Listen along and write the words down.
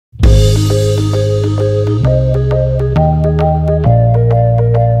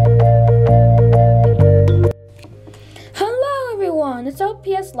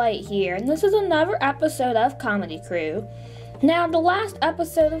LPSlight here, and this is another episode of Comedy Crew. Now, the last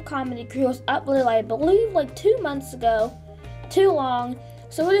episode of Comedy Crew was uploaded, I believe, like 2 months ago. Too long,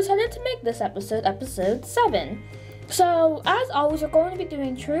 so we decided to make this episode, episode 7. So, as always, we're going to be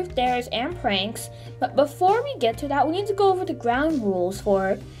doing truth, dares, and pranks, but before we get to that, we need to go over the ground rules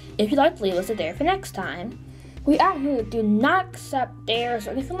for if you'd like to leave us a dare for next time. We absolutely do not accept dares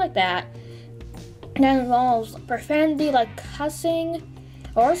or anything like that involves profanity like cussing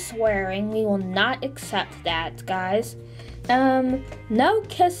or swearing. We will not accept that, guys. No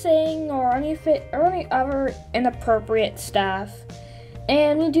kissing or any other inappropriate stuff.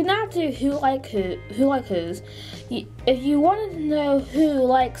 And we do not do who like who's. If you wanted to know who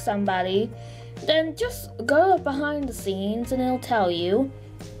likes somebody, then just go behind the scenes and it'll tell you.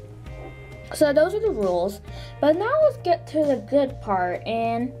 So those are the rules. But now let's get to the good part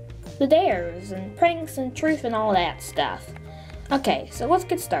and the dares and pranks and truth and all that stuff. Okay, so let's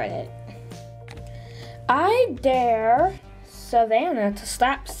get started. I dare Savannah to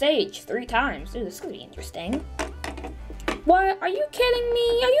slap Sage 3 times. Ooh, this is gonna be interesting. What? Are you kidding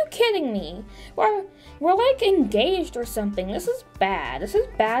me? Are you kidding me? We're like engaged or something. This is bad. This is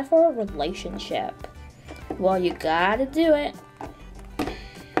bad for a relationship. Well, you gotta do it.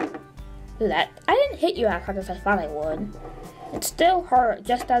 Ooh, I didn't hit you as hard as I thought I would. It still hurt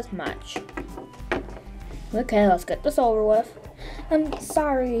just as much. Okay, let's get this over with. I'm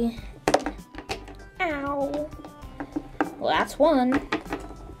sorry. Ow. Well, that's 1.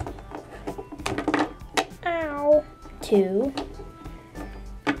 Ow. 2.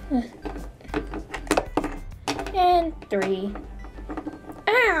 And 3.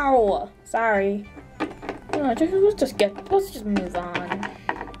 Ow. Sorry. Let's just move on.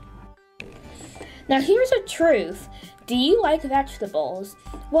 Now here's the truth. Do you like vegetables?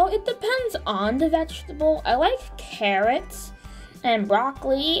 Well, it depends on the vegetable. I like carrots and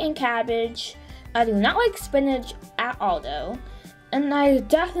broccoli and cabbage. I do not like spinach at all though. And I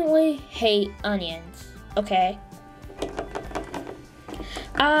definitely hate onions, okay?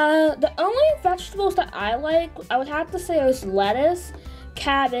 The only vegetables that I like, I would have to say is lettuce,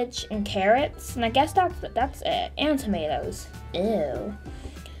 cabbage, and carrots. And I guess that's it. And tomatoes. Ew.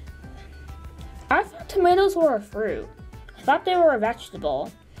 I thought tomatoes were a fruit. I thought they were a vegetable.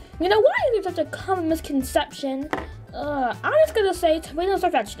 You know, why is there such a common misconception? I'm just gonna say tomatoes are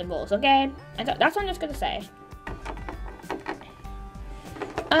vegetables, okay? That's what I'm just gonna say.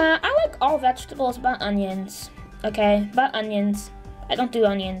 I like all vegetables but onions, okay? But onions. I don't do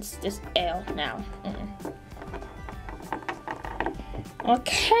onions, just ale now.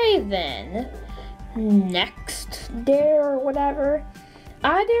 Okay then. Next dare or whatever.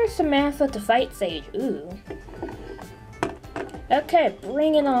 I dare Samantha to fight Sage. Ooh. Okay,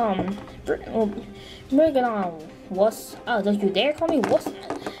 bring it on. Bring it on. Oh, don't you dare call me wuss.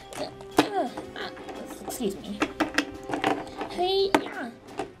 Excuse me. Hey, yeah.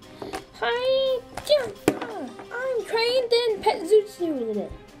 Hi, yeah. I'm trained in pet jutsu.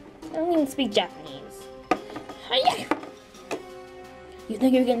 I don't even speak Japanese. Hi, yeah. You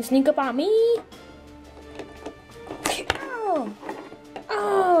think you're gonna sneak up on me? Oh.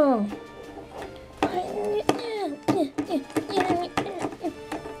 Oh.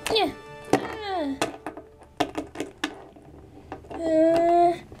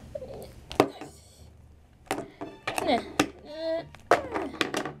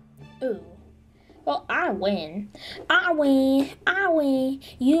 Ooh. Well, I win. I win. I win.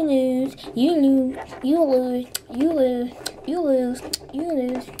 You lose. You lose. You lose. You lose. You lose. You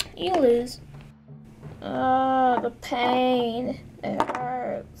lose. You lose. Oh, the pain. It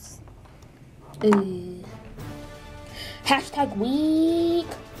hurts. Ooh. Hashtag weak.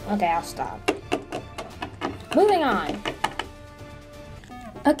 Okay, I'll stop. Moving on.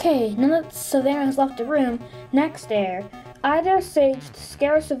 Okay, now that Savannah has left the room, next dare. I dare Sage to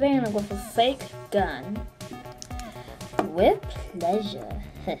scare Savannah with a fake gun. With pleasure.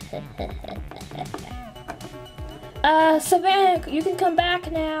 Savannah, you can come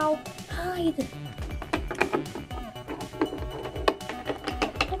back now. Hide.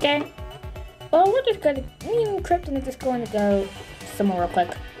 Okay. Well, we're just gonna, me and Krypton are just going to go somewhere real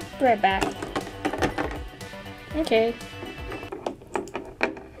quick. Be right back. Okay.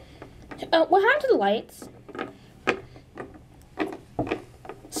 What happened to the lights?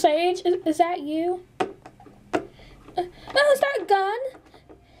 Sage, is that you? Is that a gun?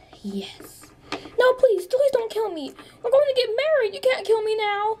 Yes. No, please don't kill me. We're going to get married. You can't kill me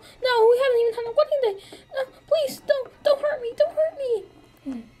now. No, we haven't even had a wedding day. Please, don't hurt me. Don't hurt me.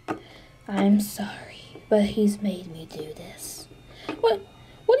 I'm sorry, but he's made me do this. What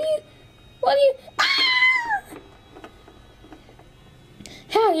do you, ah!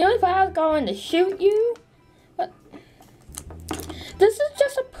 Oh, you know if I was going to shoot you? But this is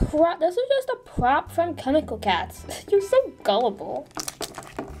just a prop. This is just a prop from Chemical Cats. You're so gullible.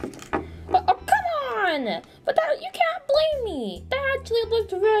 But, oh, come on! But that, you can't blame me. That actually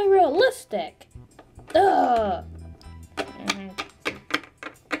looked very realistic. Ugh.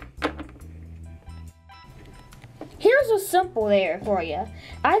 Here's a simple layer for you.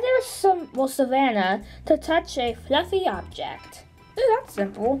 I dare Savannah to touch a fluffy object. Ooh, that's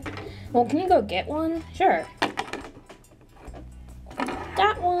simple. Well, can you go get one? Sure.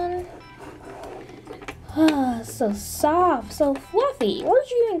 That one. Ah, so soft, so fluffy. Where'd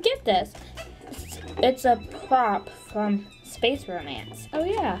you even get this? It's a prop from Space Romance. Oh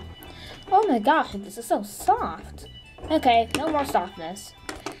yeah. Oh my gosh, this is so soft. Okay, no more softness.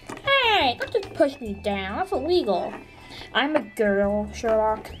 Hey, don't just push me down. That's illegal. I'm a girl,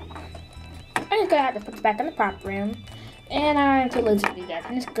 Sherlock. I'm just gonna have to put it back in the prop room. And I'm too lazy to do that.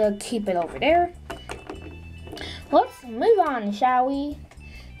 I'm just gonna keep it over there. Let's move on, shall we?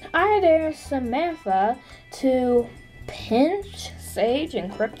 I dare Samantha to pinch Sage and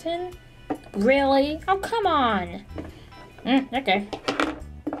Krypton. Really? Oh, come on. Okay.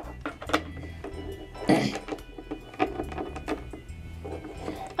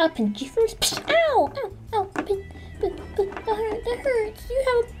 I'll pinch you first. Ow! Ow! Ow! That hurts. You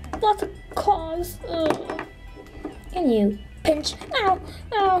have lots of claws. Ugh. Can you pinch? Ow!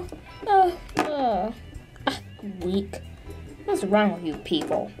 Ow! Ah, weak. What's wrong with you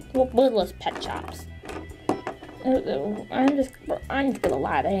people? Littlest pet shops. I'm just gonna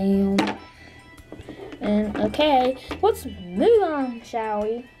lie down. And okay, let's move on, shall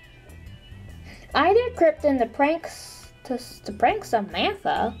we? I did Krypton to prank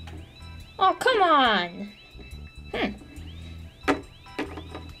Samantha. Oh, come on.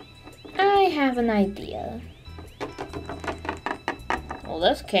 I have an idea. Well,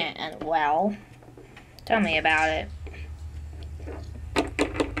 this can't end well. Tell me about it.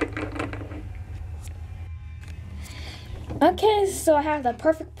 Okay, so I have the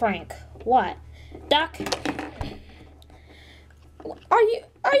perfect prank. What? Duck? Are you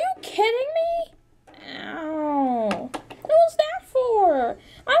kidding me? Ow. What was that for?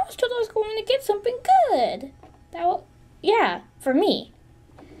 I was told I was going to get something good. Yeah, for me.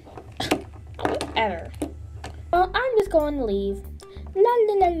 Whatever. Well, I'm just going to leave. La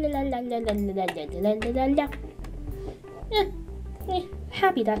la la la la la la la la la la.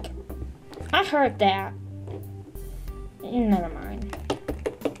 Happy duck. I heard that. Never mind.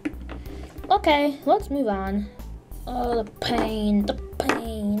 Okay, let's move on. Oh, the pain, the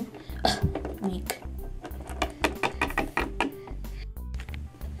pain. Weak.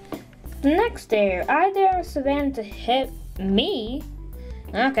 Next dare, I dare Savannah to hit me.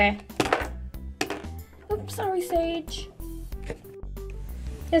 Okay. Oops, sorry, Sage.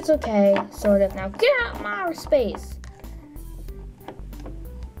 It's okay, sort of. Now get out of my space.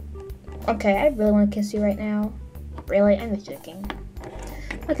 Okay, I really want to kiss you right now. Really? I'm just joking.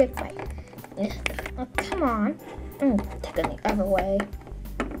 Okay, bye. Oh, come on. Take it the other way.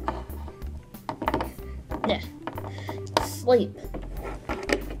 Yeah. Sleep.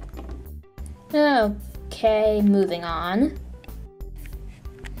 Okay, moving on.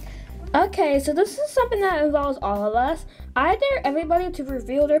 Okay, so this is something that involves all of us. I dare everybody to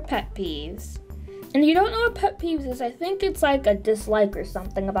reveal their pet peeves. And if you don't know what pet peeves is, I think it's like a dislike or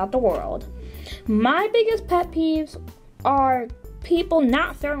something about the world. My biggest pet peeves are people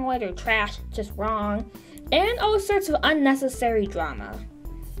not throwing away their trash just wrong, and all sorts of unnecessary drama.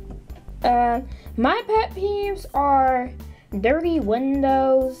 My pet peeves are dirty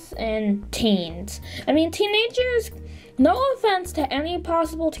windows and teens. I mean, teenagers, no offense to any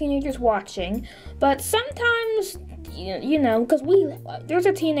possible teenagers watching, but sometimes, you know, because there's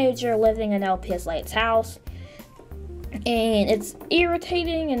a teenager living in LPSlight's house, and it's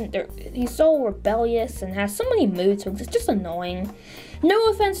irritating, and he's so rebellious and has so many mood swings. It's just annoying. No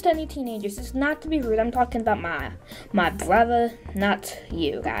offense to any teenagers. It's not to be rude. I'm talking about my brother, not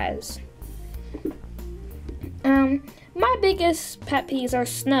you guys. My biggest pet peeves are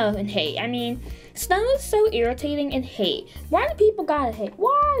snow and hate. I mean, snow is so irritating and hate. Why do people gotta hate?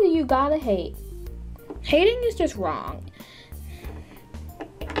 Why do you gotta hate? Hating is just wrong.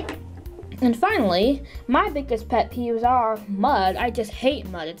 And finally, my biggest pet peeves are mud. I just hate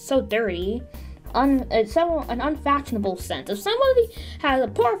mud. It's so dirty. It's so an unfashionable sense. If somebody has a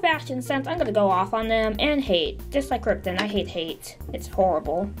poor fashion sense, I'm gonna go off on them and hate. Just like Krypton, I hate hate. It's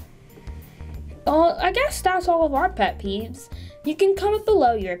horrible. I guess that's all of our pet peeves. You can comment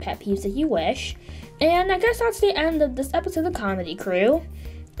below your pet peeves if you wish. And I guess that's the end of this episode of Comedy Crew.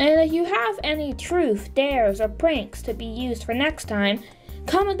 And if you have any truth, dares, or pranks to be used for next time,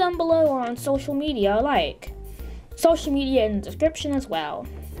 Comment down below or on social media alike. Social media in the description as well.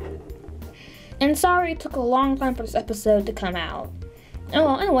 And sorry it took a long time for this episode to come out. Oh,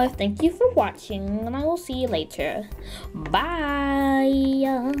 well, anyway, thank you for watching, and I will see you later.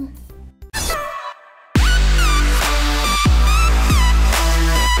 Bye!